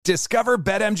Discover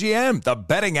BetMGM, the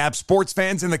betting app sports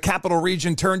fans in the capital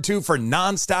region turn to for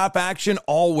nonstop action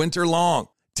all winter long.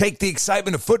 Take the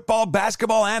excitement of football,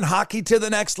 basketball, and hockey to the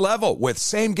next level with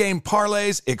same-game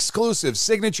parlays, exclusive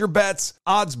signature bets,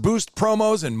 odds boost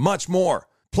promos, and much more.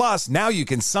 Plus, now you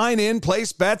can sign in,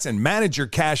 place bets, and manage your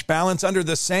cash balance under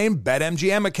the same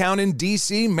BetMGM account in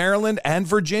D.C., Maryland, and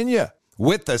Virginia.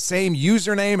 With the same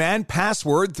username and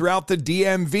password throughout the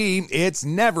DMV, it's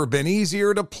never been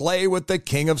easier to play with the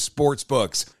king of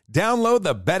sportsbooks. Download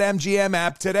the BetMGM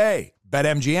app today.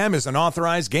 BetMGM is an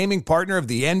authorized gaming partner of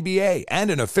the NBA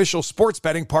and an official sports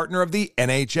betting partner of the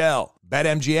NHL.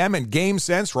 BetMGM and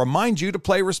GameSense remind you to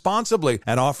play responsibly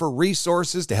and offer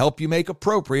resources to help you make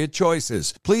appropriate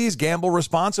choices. Please gamble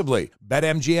responsibly.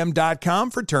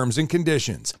 BetMGM.com for terms and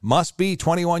conditions. Must be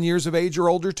 21 years of age or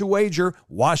older to wager.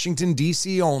 Washington,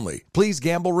 D.C. only. Please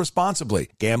gamble responsibly.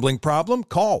 Gambling problem?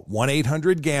 Call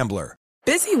 1-800-GAMBLER.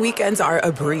 Busy weekends are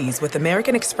a breeze with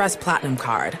American Express Platinum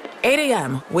Card. 8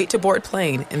 a.m., wait to board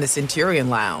plane in the Centurion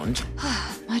Lounge.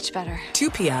 Much better.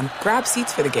 2 p.m., grab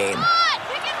seats for the game.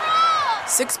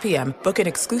 6 p.m., book an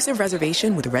exclusive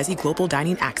reservation with Resi Global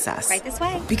Dining Access. Right this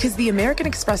way. Because the American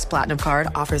Express Platinum Card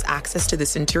offers access to the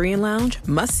Centurion Lounge,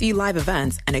 must-see live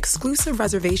events, and exclusive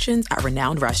reservations at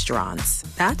renowned restaurants.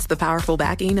 That's the powerful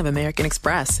backing of American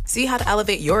Express. See how to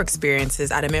elevate your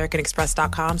experiences at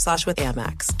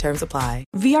americanexpress.com/withAmex. Terms apply.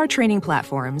 VR training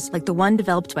platforms, like the one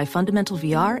developed by Fundamental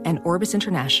VR and Orbis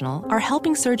International, are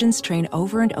helping surgeons train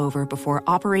over and over before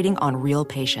operating on real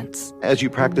patients. As you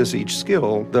practice each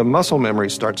skill, the muscle memory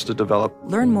starts to develop.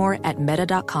 Learn more at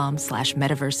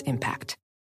meta.com/metaverse impact.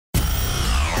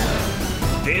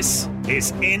 This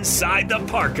is Inside the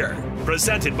Parker,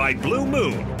 presented by Blue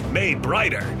Moon, made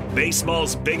brighter.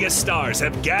 Baseball's biggest stars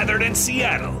have gathered in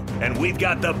Seattle, and we've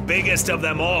got the biggest of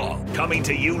them all coming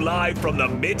to you live from the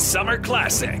Midsummer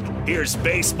Classic. Here's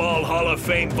Baseball Hall of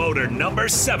Fame voter number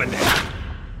 70,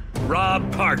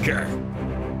 Rob Parker.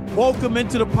 Welcome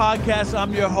into the podcast.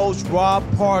 I'm your host, Rob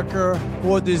Parker,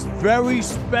 for this very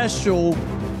special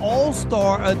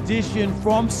All-Star edition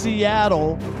from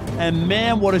Seattle. And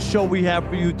man, what a show we have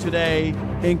for you today,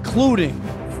 including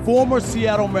former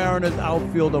Seattle Mariners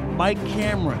outfielder Mike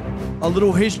Cameron. A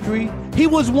little history. He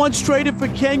was once traded for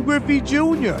Ken Griffey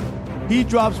Jr. He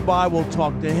drops by. We'll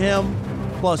talk to him,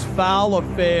 plus foul or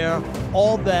fair,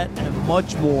 all that and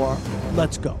much more.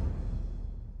 Let's go.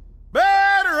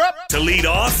 To lead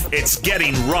off, it's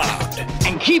Getting Robbed.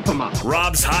 And keep them up.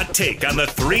 Rob's hot take on the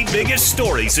 3 biggest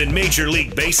stories in Major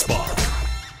League Baseball.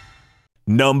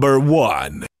 Number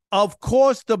 1. Of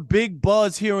course, the big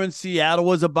buzz here in Seattle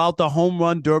was about the Home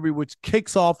Run Derby, which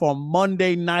kicks off on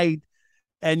Monday night.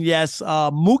 And yes,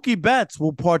 Mookie Betts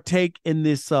will partake in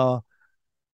this Home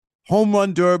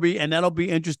Run Derby, and that'll be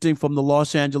interesting from the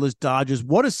Los Angeles Dodgers.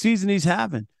 What a season he's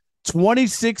having.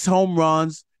 26 home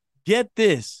runs. Get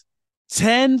this.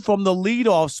 10 from the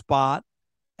leadoff spot,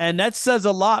 and that says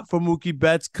a lot for Mookie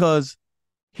Betts because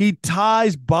he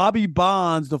ties Bobby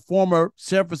Bonds, the former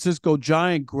San Francisco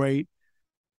Giant great,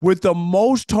 with the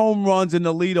most home runs in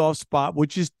the leadoff spot,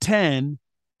 which is 10,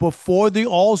 before the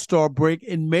All-Star break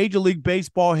in Major League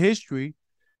Baseball history,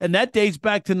 and that dates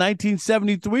back to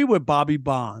 1973 with Bobby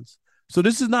Bonds. So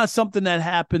this is not something that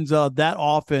happens that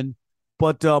often.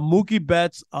 But Mookie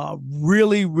Betts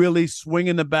really, really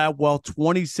swinging the bat well,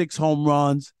 26 home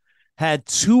runs, had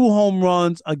 2 home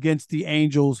runs against the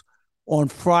Angels on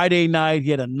Friday night. He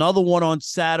had another one on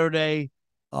Saturday,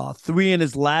 3 in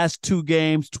his last 2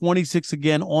 games, 26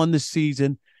 again on the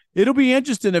season. It'll be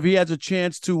interesting if he has a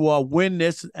chance to win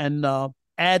this and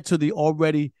add to the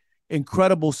already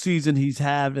incredible season he's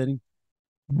having.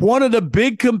 One of the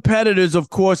big competitors, of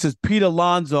course, is Pete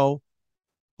Alonso,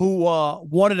 who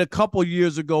won it a couple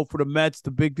years ago for the Mets,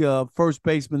 the big first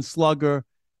baseman slugger.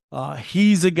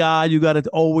 He's a guy you got to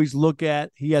always look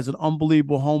at. He has an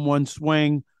unbelievable home run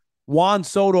swing. Juan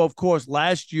Soto, of course,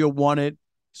 last year won it.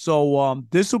 So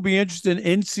this will be interesting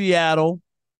in Seattle.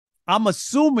 I'm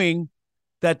assuming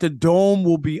that the Dome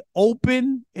will be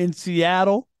open in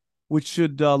Seattle, which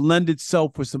should lend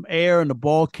itself for some air and the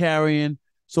ball carrying.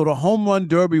 So the Home Run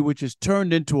Derby, which has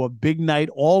turned into a big night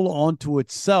all onto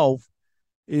itself,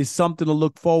 is something to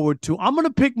look forward to. I'm going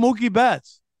to pick Mookie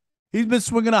Betts. He's been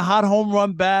swinging a hot home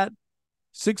run bat,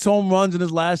 6 home runs in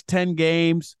his last 10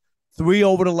 games, 3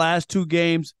 over the last 2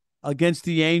 games against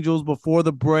the Angels before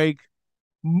the break.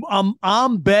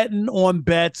 I'm betting on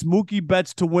Betts, Mookie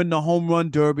Betts to win the Home Run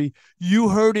Derby. You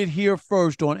heard it here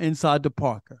first on Inside the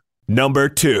Parker. Number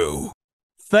 2.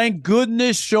 Thank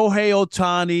goodness Shohei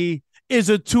Ohtani is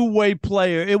a two-way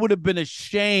player. It would have been a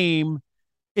shame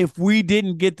if we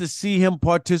didn't get to see him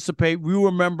participate. We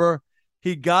remember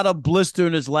He got a blister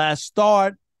in his last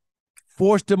start,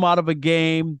 forced him out of a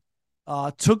game,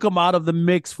 took him out of the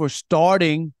mix for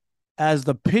starting as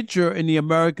the pitcher in the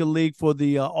American League for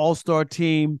the All-Star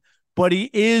team. But he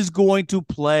is going to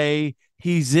play.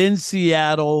 He's in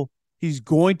Seattle. He's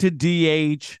going to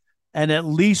DH. And at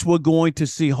least we're going to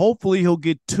see. Hopefully he'll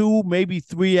get 2, maybe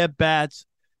 3 at-bats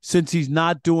since he's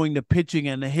not doing the pitching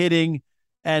and the hitting.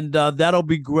 And that'll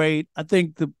be great. I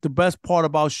think the best part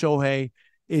about Shohei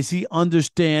is he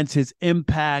understands his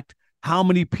impact, how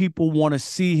many people want to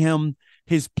see him,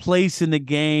 his place in the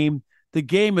game. The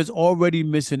game is already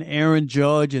missing Aaron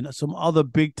Judge and some other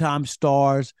big-time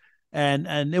stars.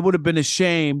 And it would have been a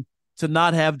shame to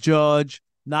not have Judge,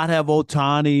 not have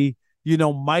Ohtani. You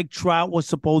know, Mike Trout was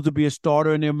supposed to be a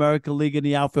starter in the American League in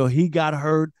the outfield. He got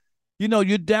hurt. You know,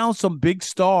 you're down some big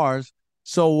stars.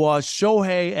 So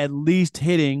Shohei at least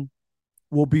hitting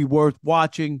will be worth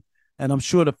watching. And I'm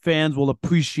sure the fans will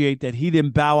appreciate that he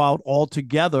didn't bow out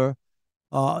altogether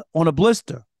on a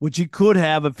blister, which he could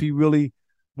have if he really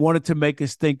wanted to make a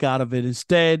stink out of it.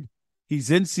 Instead,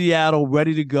 he's in Seattle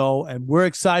ready to go. And we're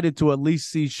excited to at least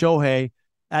see Shohei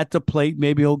at the plate.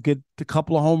 Maybe he'll get a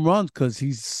couple of home runs because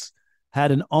he's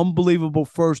had an unbelievable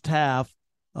first half,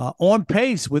 on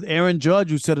pace with Aaron Judge,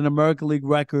 who set an American League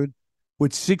record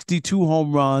with 62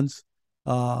 home runs.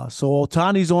 So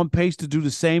Ohtani's on pace to do the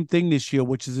same thing this year,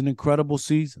 which is an incredible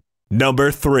season.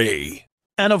 Number 3.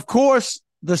 And, of course,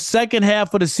 the second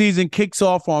half of the season kicks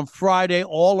off on Friday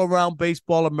all around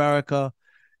Baseball America.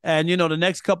 And, you know, the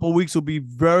next couple of weeks will be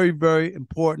very, very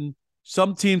important.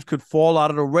 Some teams could fall out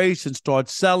of the race and start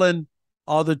selling.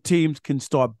 Other teams can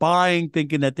start buying,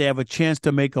 thinking that they have a chance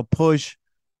to make a push.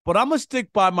 But I'm going to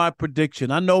stick by my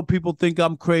prediction. I know people think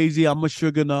I'm crazy. I'm a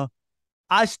sugar.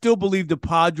 I still believe the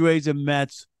Padres and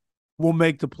Mets will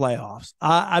make the playoffs.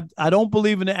 I don't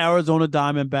believe in the Arizona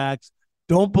Diamondbacks.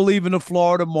 Don't believe in the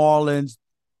Florida Marlins.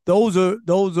 Those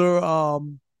are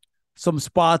some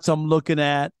spots I'm looking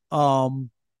at and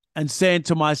saying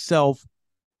to myself,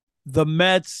 the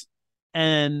Mets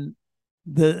and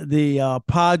the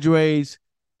Padres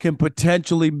can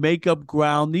potentially make up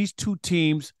ground. These two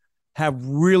teams have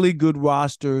really good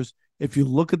rosters. If you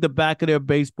look at the back of their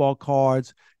baseball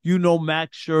cards, you know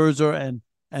Max Scherzer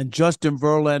and Justin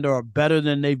Verlander are better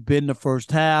than they've been the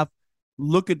first half.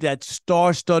 Look at that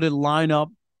star-studded lineup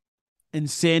in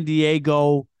San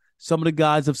Diego. Some of the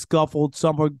guys have scuffled.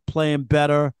 Some are playing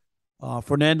better.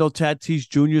 Fernando Tatis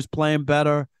Jr. is playing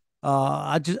better.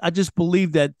 I just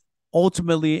believe that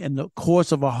ultimately in the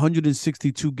course of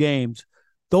 162 games,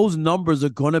 those numbers are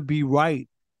going to be right.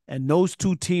 And those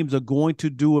two teams are going to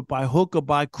do it by hook or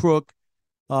by crook.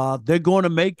 They're going to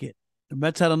make it. The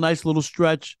Mets had a nice little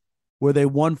stretch where they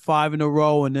won 5 in a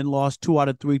row and then lost 2 out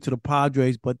of 3 to the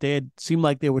Padres, but they seemed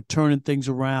like they were turning things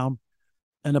around.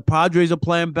 And the Padres are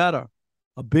playing better.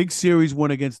 A big series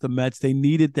win against the Mets. They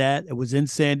needed that. It was in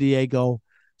San Diego.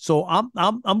 So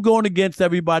I'm going against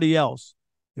everybody else.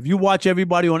 If you watch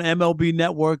everybody on MLB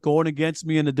Network going against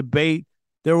me in the debate,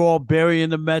 they're all burying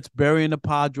the Mets, burying the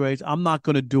Padres. I'm not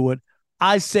going to do it.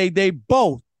 I say they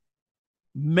both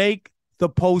make the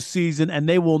postseason, and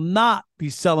they will not be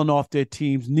selling off their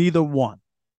teams, neither one.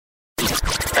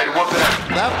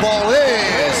 That ball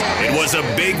is. It was a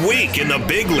big week in the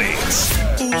big leagues.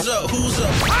 Who's up? Who's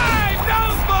up? I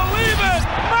don't believe it!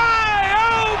 My,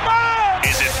 oh my!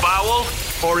 Is it foul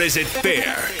or is it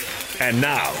fair? And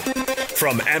now,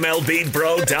 from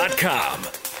MLBBro.com,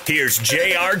 here's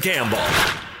J.R. Gamble.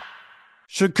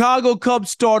 Chicago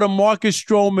Cubs starter Marcus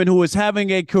Stroman, who is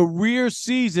having a career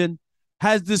season,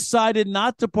 has decided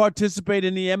not to participate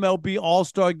in the MLB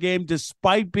All-Star Game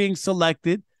despite being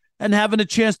selected and having a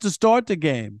chance to start the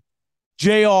game.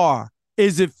 JR,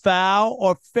 is it foul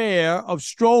or fair of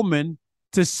Stroman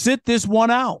to sit this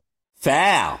one out?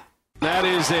 Foul. That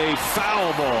is a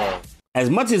foul ball.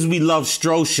 As much as we love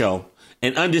Strosho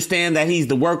and understand that he's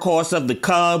the workhorse of the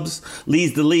Cubs,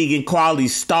 leads the league in quality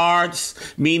starts,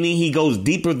 meaning he goes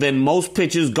deeper than most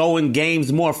pitchers go in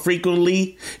games more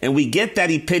frequently, and we get that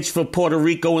he pitched for Puerto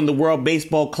Rico in the World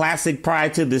Baseball Classic prior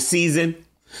to the season.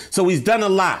 So he's done a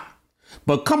lot.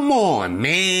 But come on,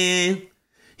 man.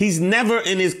 He's never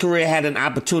in his career had an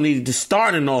opportunity to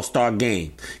start an All-Star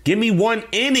game. Give me one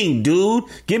inning, dude.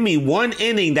 Give me one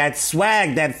inning. That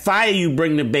swag, that fire you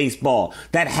bring to baseball,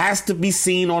 that has to be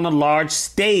seen on a large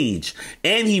stage.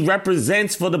 And he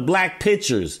represents for the black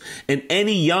pitchers. And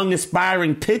any young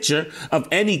aspiring pitcher of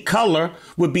any color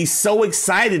would be so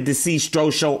excited to see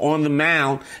Strosho on the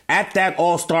mound at that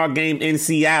All-Star game in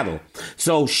Seattle.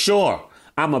 So sure,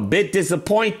 I'm a bit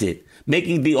disappointed.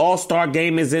 Making the All-Star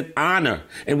game is an honor.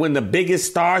 And when the biggest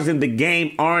stars in the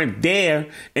game aren't there,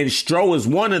 and Stro is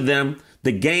one of them,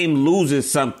 the game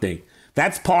loses something.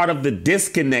 That's part of the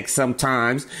disconnect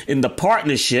sometimes in the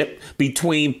partnership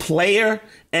between player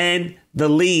and the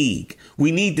league.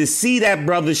 We need to see that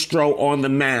brother Stroh on the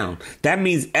mound. That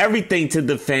means everything to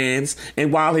the fans.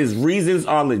 And while his reasons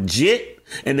are legit,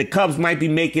 and the Cubs might be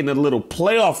making a little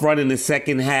playoff run in the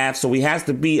second half, so he has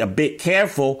to be a bit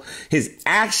careful, his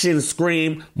actions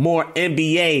scream more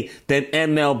NBA than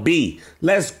MLB.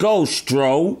 Let's go,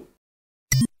 Stroh.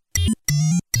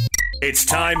 It's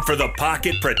time for the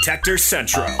Pocket Protector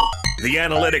Central. The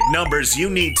analytic numbers you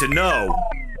need to know.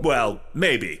 Well,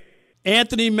 maybe.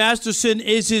 Anthony Masterson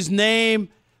is his name.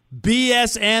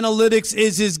 BS Analytics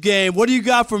is his game. What do you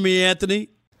got for me, Anthony?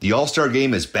 The All-Star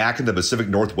Game is back in the Pacific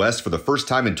Northwest for the first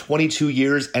time in 22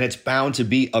 years, and it's bound to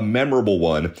be a memorable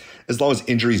one, as long as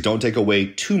injuries don't take away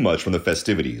too much from the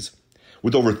festivities.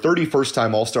 With over 30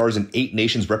 first-time All-Stars and 8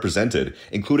 nations represented,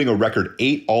 including a record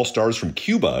 8 All-Stars from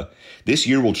Cuba, this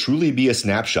year will truly be a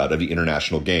snapshot of the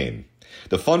international game.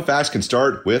 The fun facts can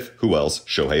start with, who else?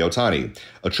 Shohei Ohtani,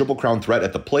 a Triple Crown threat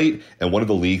at the plate and one of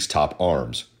the league's top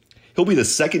arms. He'll be the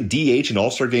second DH in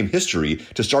All-Star Game history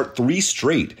to start 3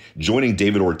 straight, joining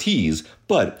David Ortiz,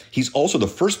 but he's also the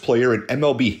first player in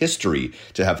MLB history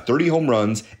to have 30 home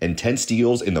runs and 10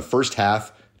 steals in the first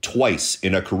half twice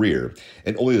in a career,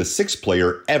 and only the 6th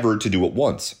player ever to do it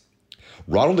once.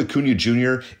 Ronald Acuna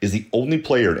Jr. is the only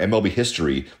player in MLB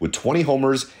history with 20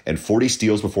 homers and 40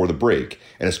 steals before the break,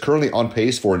 and is currently on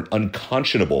pace for an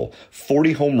unconscionable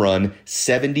 40 home run,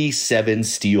 77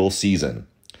 steal season.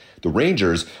 The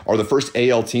Rangers are the first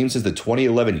AL team since the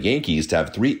 2011 Yankees to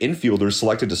have 3 infielders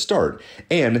selected to start,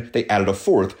 and they added a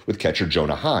 4th with catcher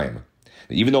Jonah Heim.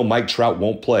 Even though Mike Trout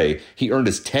won't play, he earned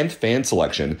his 10th fan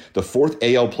selection, the 4th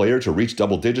AL player to reach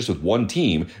double digits with one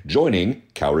team, joining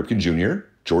Cal Ripken Jr.,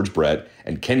 George Brett,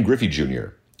 and Ken Griffey Jr.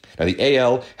 Now, the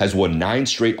AL has won 9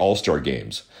 straight All-Star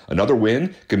games. Another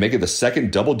win could make it the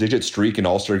second double-digit streak in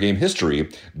All-Star game history,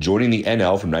 joining the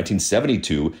NL from 1972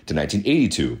 to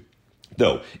 1982.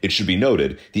 Though, it should be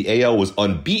noted, the AL was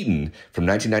unbeaten from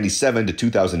 1997 to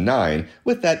 2009,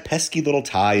 with that pesky little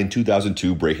tie in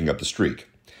 2002 breaking up the streak.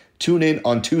 Tune in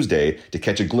on Tuesday to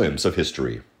catch a glimpse of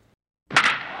history.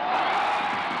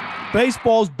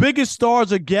 Baseball's biggest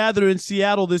stars are gathered in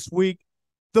Seattle this week.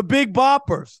 The big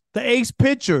boppers, the ace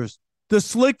pitchers, the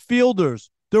slick fielders,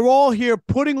 they're all here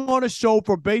putting on a show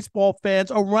for baseball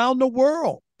fans around the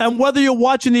world. And whether you're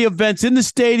watching the events in the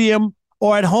stadium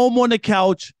or at home on the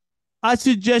couch, I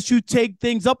suggest you take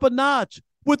things up a notch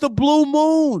with the Blue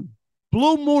Moon.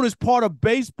 Blue Moon is part of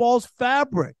baseball's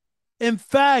fabric. In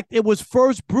fact, it was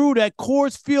first brewed at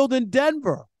Coors Field in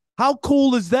Denver. How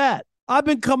cool is that? I've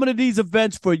been coming to these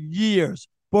events for years,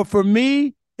 but for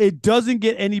me, it doesn't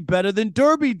get any better than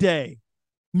Derby Day.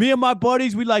 Me and my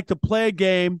buddies, we like to play a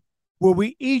game where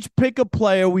we each pick a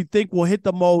player we think will hit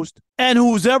the most, and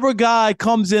whoever guy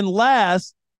comes in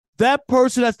last, that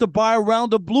person has to buy a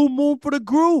round of Blue Moon for the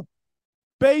group.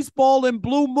 Baseball and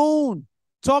Blue Moon.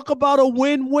 Talk about a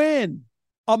win-win.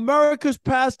 America's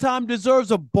pastime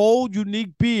deserves a bold,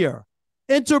 unique beer.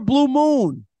 Enter Blue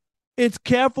Moon. It's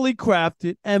carefully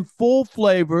crafted and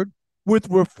full-flavored with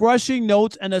refreshing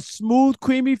notes and a smooth,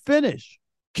 creamy finish.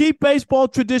 Keep baseball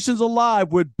traditions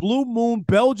alive with Blue Moon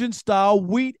Belgian-style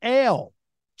wheat ale.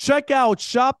 Check out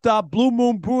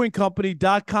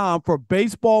shop.bluemoonbrewingcompany.com for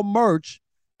baseball merch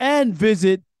and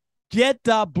visit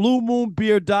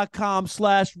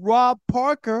get.bluemoonbeer.com/Rob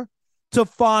Parker to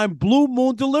find Blue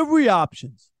Moon delivery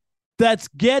options. That's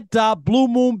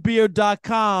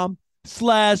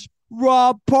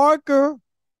get.bluemoonbeer.com/Rob Parker.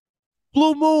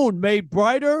 Blue Moon, made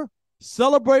brighter.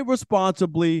 Celebrate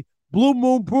responsibly. Blue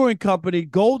Moon Brewing Company,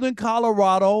 Golden,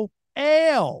 Colorado.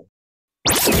 Ale.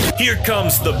 Here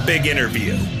comes the big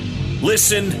interview.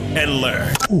 Listen and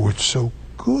learn. Oh, it's so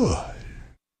good.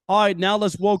 All right, now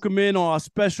let's welcome in our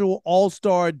special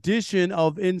all-star edition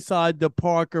of Inside the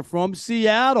Parker from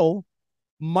Seattle,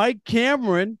 Mike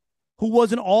Cameron, who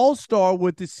was an all-star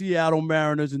with the Seattle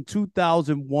Mariners in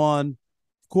 2001.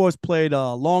 Of course, played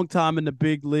a long time in the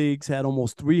big leagues, had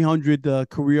almost 300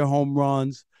 career home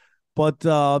runs. But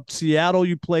Seattle,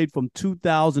 you played from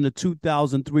 2000 to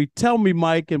 2003. Tell me,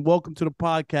 Mike, and welcome to the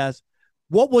podcast,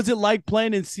 what was it like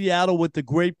playing in Seattle with the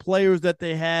great players that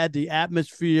they had, the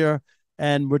atmosphere,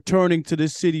 and returning to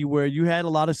this city where you had a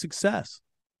lot of success?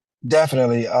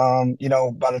 Definitely.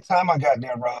 By the time I got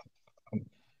there, Rob,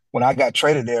 when I got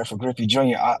traded there for Griffey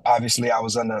Jr., obviously I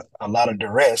was under a lot of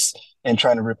duress and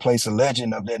trying to replace a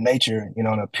legend of that nature,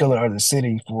 the pillar of the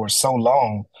city for so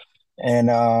long.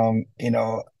 And,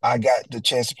 I got the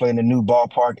chance to play in the new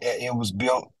ballpark. It was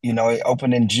built, it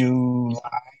opened in July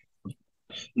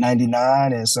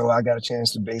 '99, and so I got a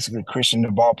chance to basically christen the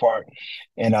ballpark,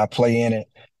 and I play in it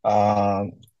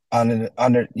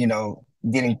under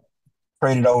getting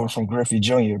traded over from Griffey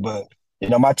Jr. But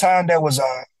my time there was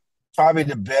probably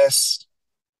the best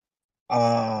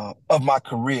of my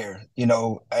career,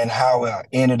 and how I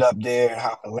ended up there,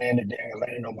 how I landed there,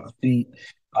 landed on my feet,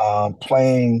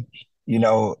 playing, you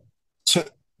know, to,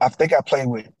 I think I played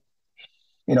with,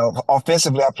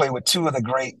 offensively, I played with two of the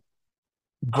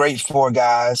great four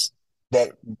guys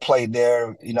that played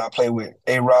there. I played with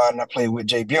A-Rod and I played with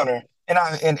Jay Buhner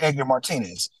and Edgar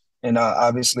Martinez. And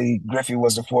obviously Griffey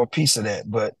was the fourth piece of that,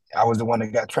 but I was the one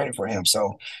that got traded for him.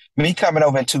 So me coming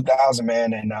over in 2000,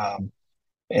 man,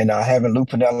 and having Lou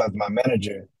Piniella as my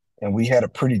manager, and we had a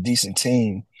pretty decent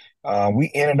team.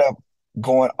 We ended up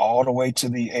going all the way to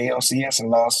the ALCS and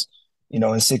lost,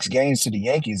 in 6 games to the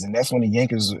Yankees, and that's when the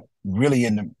Yankees were really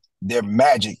in their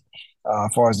magic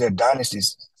as far as their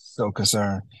dynasties so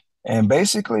concerned. And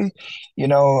basically,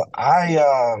 the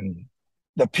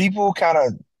people kind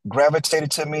of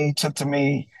gravitated to me, took to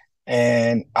me,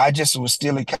 and I just was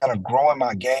still kind of growing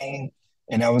my game,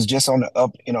 and I was just on the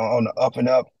up, on the up and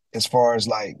up as far as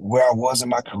like where I was in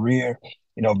my career,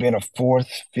 being a fourth,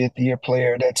 fifth year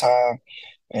player at that time.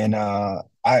 And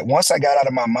once I got out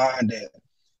of my mind that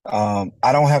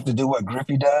I don't have to do what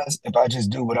Griffey does. If I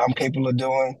just do what I'm capable of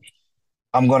doing,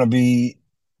 I'm going to be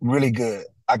really good.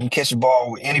 I can catch the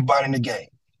ball with anybody in the game.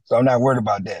 So I'm not worried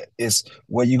about that. It's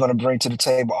what you're going to bring to the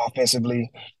table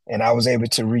offensively. And I was able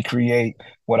to recreate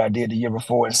what I did the year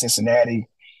before in Cincinnati.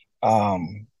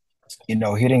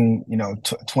 Hitting,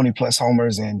 20 plus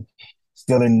homers and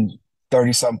stealing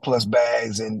 30 something plus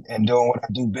bags and doing what I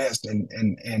do best.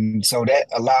 And so that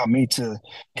allowed me to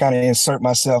kind of insert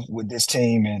myself with this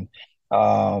team and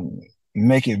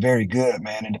make it very good,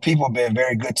 man. And the people have been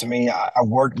very good to me. I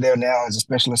work there now as a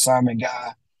special assignment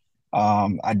guy.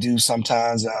 I do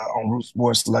sometimes on Root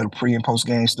Sports, a little pre and post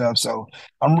game stuff. So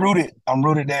I'm rooted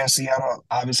there in Seattle.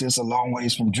 Obviously, it's a long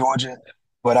ways from Georgia,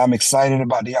 but I'm excited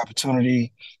about the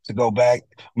opportunity to go back.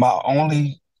 My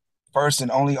first and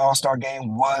only All-Star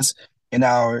game was in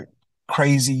our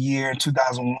crazy year in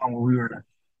 2001, where we were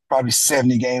probably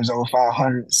 70 games over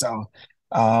 500. So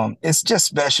it's just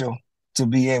special to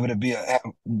be able to be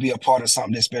a part of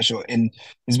something that's special. And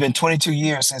it's been 22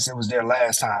 years since it was there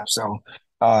last time. So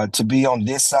to be on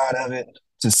this side of it,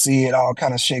 to see it all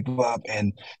kind of shape up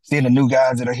and seeing the new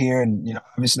guys that are here, and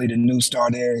obviously the new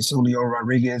star there is Julio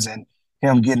Rodriguez, and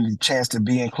him getting the chance to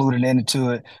be included into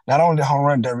it. Not only the home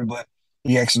run derby, but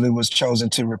he actually was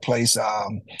chosen to replace,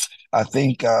 I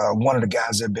think, one of the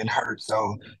guys that have been hurt.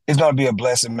 So it's going to be a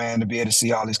blessing, man, to be able to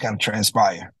see all these kind of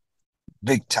transpire.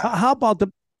 Big time. How about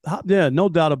yeah, no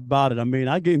doubt about it. I mean,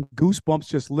 I get goosebumps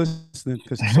just listening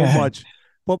because so much.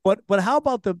 But how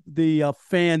about the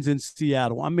fans in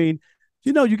Seattle? I mean,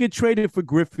 you get traded for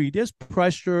Griffey. There's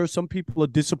pressure. Some people are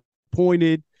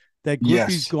disappointed that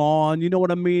Griffey's gone. You know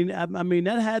what I mean? I mean,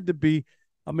 that had to be.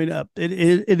 I mean,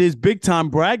 it is big time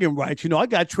bragging rights. I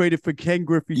got traded for Ken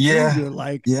Griffey Jr.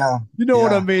 Like,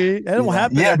 what I mean? That don't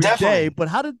happen every day. But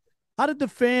how did the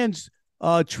fans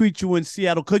treat you in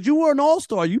Seattle? Because you were an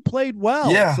all-star. You played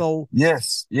well. Yeah. So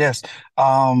yes.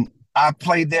 I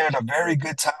played there at a very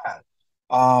good time.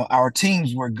 Our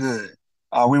teams were good.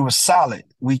 We were solid.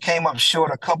 We came up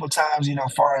short a couple times,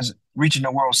 as far as reaching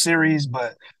the World Series,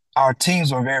 but our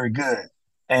teams were very good.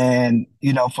 And,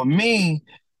 for me,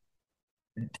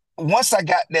 once I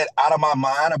got that out of my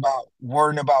mind about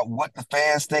worrying about what the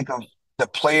fans think of the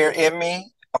player in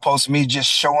me, opposed to me just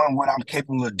showing what I'm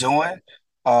capable of doing,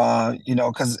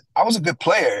 because I was a good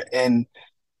player, and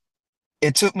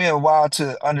it took me a while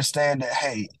to understand that,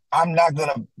 hey, I'm not going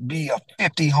to be a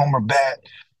 50 homer bat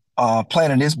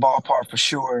playing in this ballpark for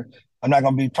sure. I'm not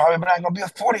going to be probably not going to be a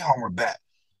 40 homer bat,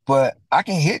 but I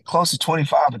can hit close to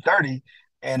 25 or 30,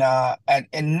 and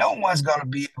no one's going to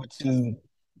be able to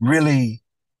really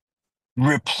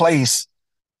replace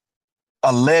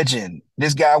a legend.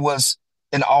 This guy was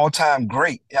an all-time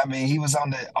great. I mean, he was on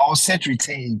the all-century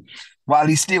team while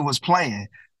he still was playing.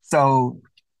 So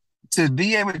to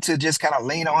be able to just kind of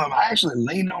lean on him, I actually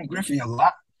leaned on Griffey a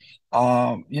lot.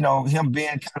 Him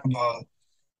being kind of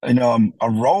a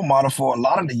role model for a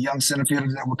lot of the young center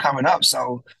fielders that were coming up.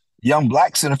 So young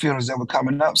black center fielders that were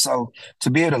coming up. So to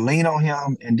be able to lean on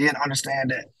him and then understand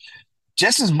that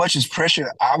just as much as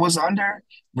pressure I was under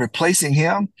replacing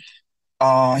him,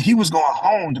 he was going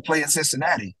home to play in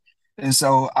Cincinnati. And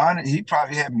so he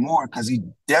probably had more because he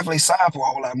definitely signed for a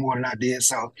whole lot more than I did.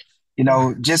 So,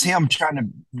 just him trying to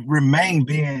remain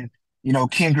being,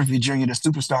 Ken Griffey Jr., the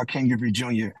superstar Ken Griffey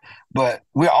Jr. But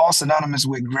we're all synonymous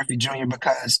with Griffey Jr.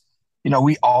 because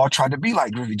we all tried to be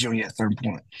like Griffey Jr. at a certain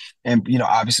point. And,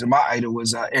 obviously my idol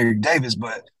was Eric Davis,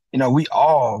 but, we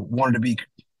all wanted to be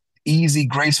easy,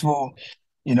 graceful,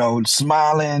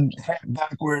 smiling, hat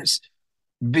backwards,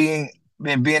 being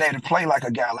being able to play like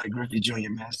a guy like Griffey Jr.,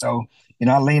 man. So,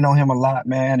 I lean on him a lot,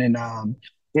 man. And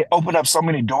it opened up so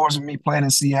many doors for me playing in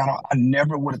Seattle. I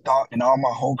never would have thought in all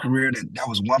my whole career that that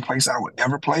was one place I would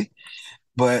ever play,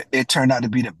 but it turned out to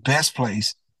be the best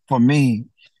place for me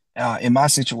in my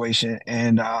situation.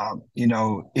 And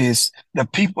is the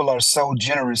people are so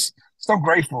generous, so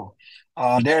grateful.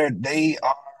 They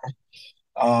are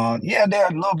yeah, they're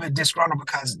a little bit disgruntled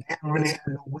because they haven't really had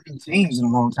no winning teams in a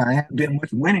long time. There haven't been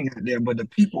much winning out there. But the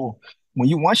people,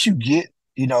 once you get,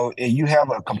 and you have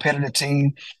a competitive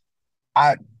team,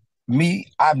 I've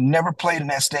never played in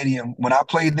that stadium when I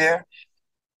played there,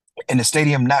 and the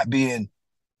stadium not being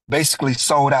basically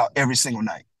sold out every single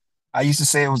night. I used to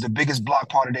say it was the biggest block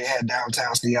party they had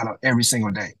downtown Seattle every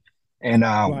single day. And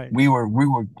Right. we were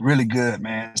really good,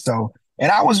 man. So,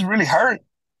 and I was really hurt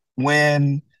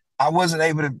when I wasn't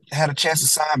able to had a chance to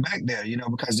sign back there,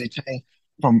 because they changed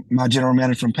from my general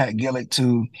manager from Pat Gillick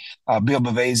to Bill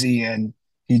Bavasi, and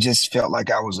he just felt like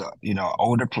I was a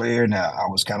older player, and I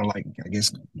was kind of like, I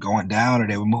guess, going down, or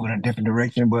they were moving in a different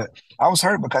direction. But I was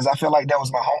hurt because I felt like that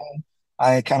was my home.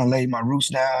 I had kind of laid my roots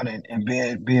down and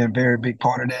being a very big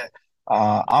part of that.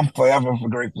 I'm forever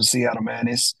grateful for Seattle, man.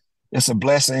 It's a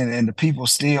blessing, and the people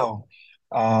still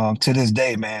to this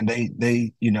day, man,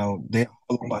 they all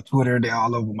over my Twitter, they're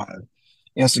all over my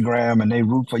Instagram, and they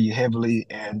root for you heavily.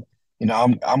 And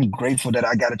I'm grateful that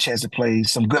I got a chance to play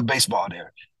some good baseball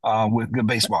there with good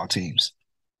baseball teams.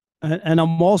 And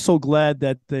I'm also glad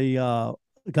that they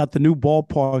got the new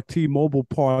ballpark, T-Mobile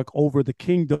Park, over the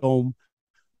Kingdom,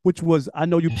 which was, I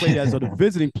know you played as a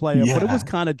visiting player, but it was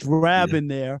Yeah, kind of drab yeah, in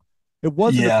there. It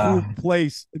wasn't a cool yeah.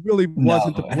 place. It really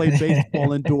wasn't to No, play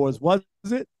baseball indoors, was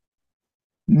it?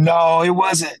 no, it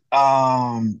wasn't.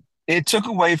 It took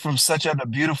away from such a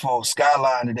beautiful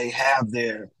skyline that they have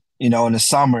there, in the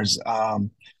summers.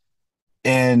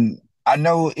 And I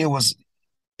know it was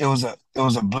a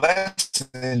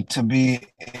blessing to be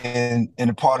in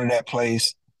a part of that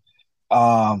place.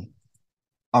 Um,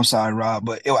 I'm sorry, Rob,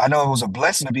 but I know it was a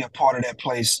blessing to be a part of that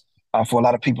place for a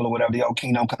lot of people or whatever, the old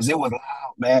Kingdom, because it was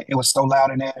loud, man. It was so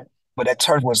loud in there. But that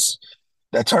turf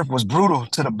was brutal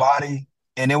to the body,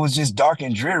 and it was just dark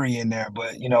and dreary in there.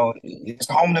 But it's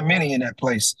home to many in that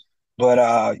place. But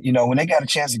when they got a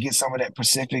chance to get some of that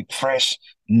Pacific fresh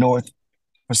North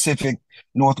Pacific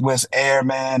Northwest air,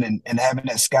 man, and having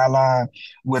that skyline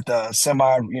with a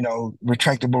semi,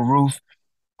 retractable roof,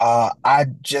 I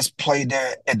just played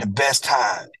there at the best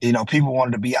time. People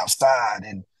wanted to be outside,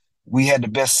 and we had the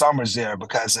best summers there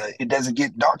because it doesn't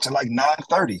get dark till like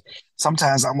 9:30,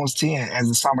 sometimes almost 10 as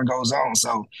the summer goes on.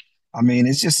 So, I mean,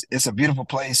 it's a beautiful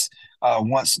place.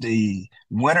 Once the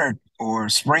winter or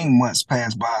spring months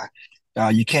pass by,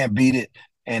 you can't beat it.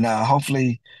 And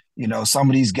hopefully, some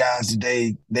of these guys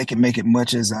today, they can make it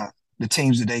much as the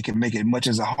teams today can make it much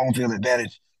as a home field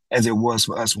advantage as it was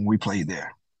for us when we played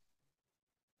there.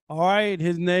 All right.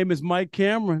 His name is Mike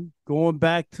Cameron. Going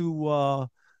back to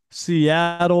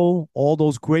Seattle, all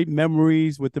those great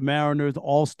memories with the Mariners,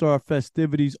 All-Star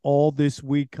festivities all this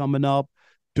week coming up.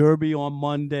 Derby on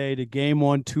Monday, the game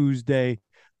on Tuesday.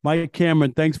 Mike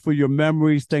Cameron, thanks for your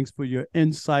memories. Thanks for your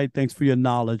insight. Thanks for your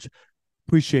knowledge.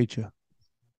 Appreciate you.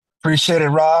 Appreciate it,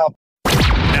 Rob.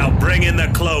 Now bring in the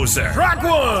closer. Strike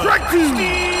one. Strike two.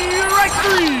 Strike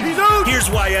three. He's out. Here's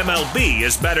why MLB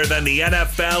is better than the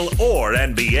NFL or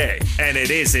NBA, and it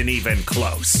isn't even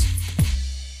close.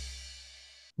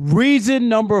 Reason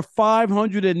number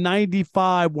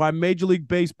 595 why Major League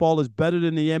Baseball is better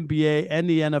than the NBA and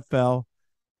the NFL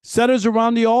centers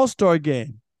around the All-Star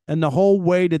game and the whole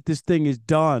way that this thing is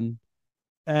done.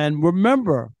 And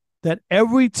remember that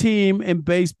every team in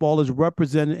baseball is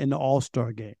represented in the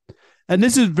All-Star game. And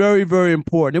this is very, very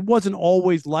important. It wasn't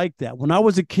always like that. When I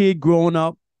was a kid growing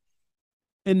up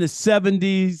in the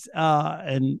 70s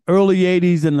and early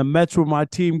 80s, and the Mets were my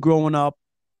team growing up,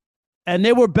 and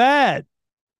they were bad.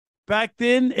 Back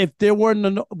then, if there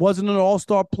wasn't an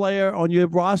all-star player on your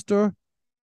roster,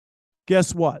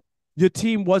 guess what? Your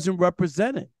team wasn't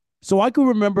represented. So I can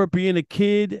remember being a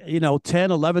kid,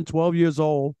 10, 11, 12 years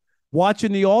old,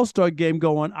 watching the All-Star game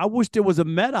going, I wish there was a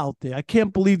Met out there. I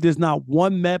can't believe there's not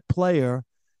one Met player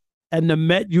and the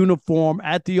Met uniform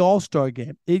at the All-Star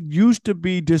game. It used to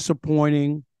be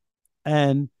disappointing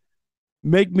and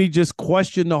make me just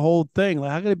question the whole thing.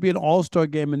 Like, how can it be an All-Star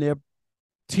game and their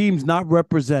team's not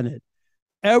represented?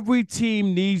 Every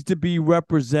team needs to be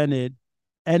represented,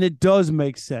 and it does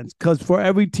make sense because for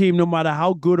every team, no matter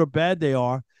how good or bad they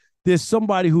are, there's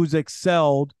somebody who's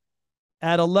excelled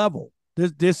at a level.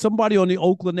 There's somebody on the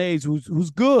Oakland A's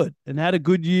who's good and had a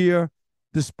good year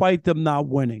despite them not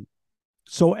winning.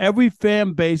 So every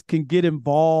fan base can get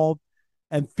involved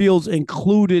and feels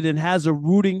included and has a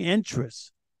rooting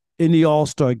interest in the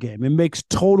All-Star game. It makes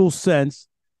total sense.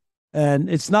 And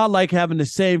it's not like having the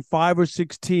same 5 or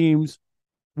 6 teams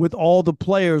with all the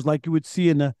players like you would see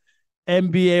in the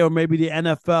NBA or maybe the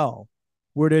NFL,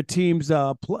 where their teams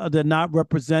they're not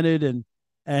represented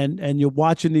and you're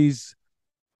watching these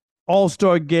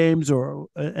All-Star games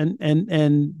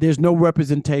and there's no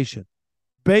representation.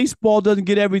 Baseball doesn't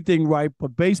get everything right,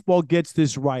 but baseball gets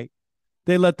this right.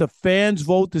 They let the fans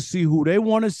vote to see who they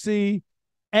want to see,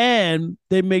 and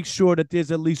they make sure that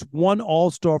there's at least one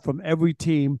All-Star from every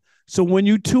team. So when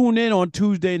you tune in on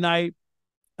Tuesday night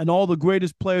and all the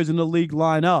greatest players in the league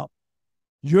line up,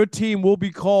 your team will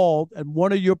be called and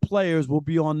one of your players will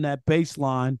be on that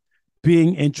baseline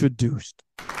being introduced.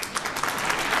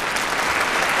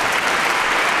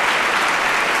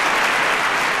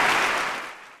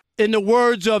 In the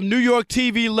words of New York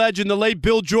TV legend, the late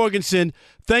Bill Jorgensen,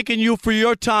 thanking you for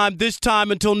your time this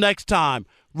time until next time.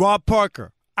 Rob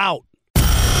Parker, out.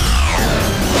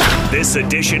 This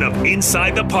edition of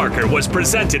Inside the Parker was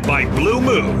presented by Blue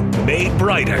Moon, made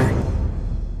brighter.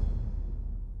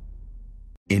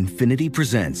 Infiniti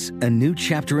presents a new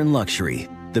chapter in luxury,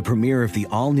 the premiere of the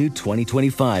all-new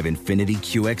 2025 Infiniti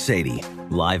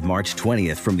QX80, live March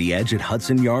 20th from the Edge at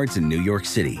Hudson Yards in New York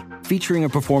City, featuring a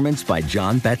performance by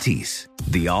John Batiste.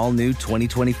 The all-new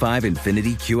 2025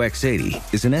 Infiniti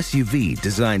QX80 is an SUV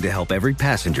designed to help every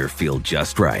passenger feel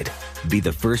just right. Be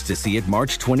the first to see it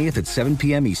March 20th at 7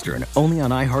 p.m. Eastern, only on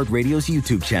iHeartRadio's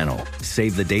YouTube channel.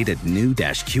 Save the date at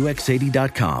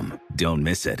new-QX80.com. Don't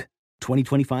miss it.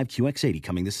 2025 QX80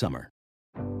 coming this summer.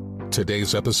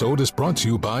 Today's episode is brought to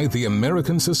you by the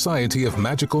American Society of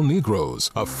Magical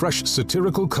Negroes, a fresh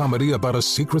satirical comedy about a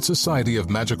secret society of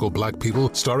magical black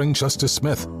people starring Justice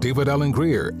Smith, David Allen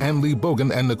Greer, Ann Lee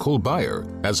Bogan, and Nicole Byer.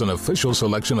 As an official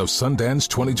selection of Sundance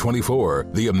 2024,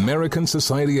 the American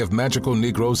Society of Magical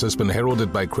Negroes has been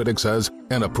heralded by critics as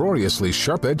an uproariously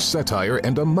sharp-edged satire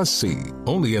and a must-see.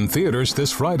 Only in theaters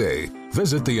this Friday.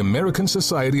 Visit the American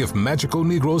Society of Magical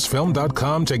Negroes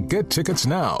Film.com to get tickets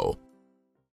now.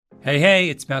 Hey,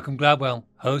 it's Malcolm Gladwell,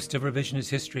 host of Revisionist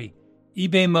History.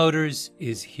 eBay Motors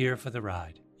is here for the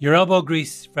ride. Your elbow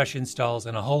grease, fresh installs,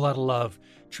 and a whole lot of love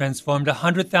transformed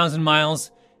 100,000 miles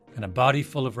and a body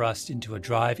full of rust into a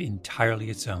drive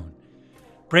entirely its own.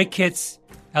 Brake kits,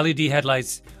 LED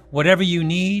headlights, whatever you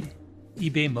need,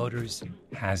 eBay Motors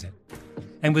has it.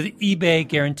 And with eBay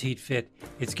Guaranteed Fit,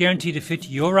 it's guaranteed to fit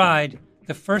your ride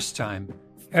the first time,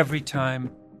 every time,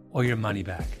 or your money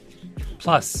back.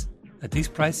 Plus, at these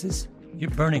prices, you're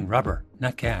burning rubber,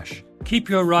 not cash. Keep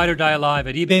your ride or die alive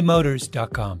at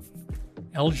ebaymotors.com.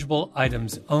 Eligible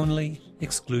items only.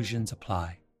 Exclusions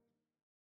apply.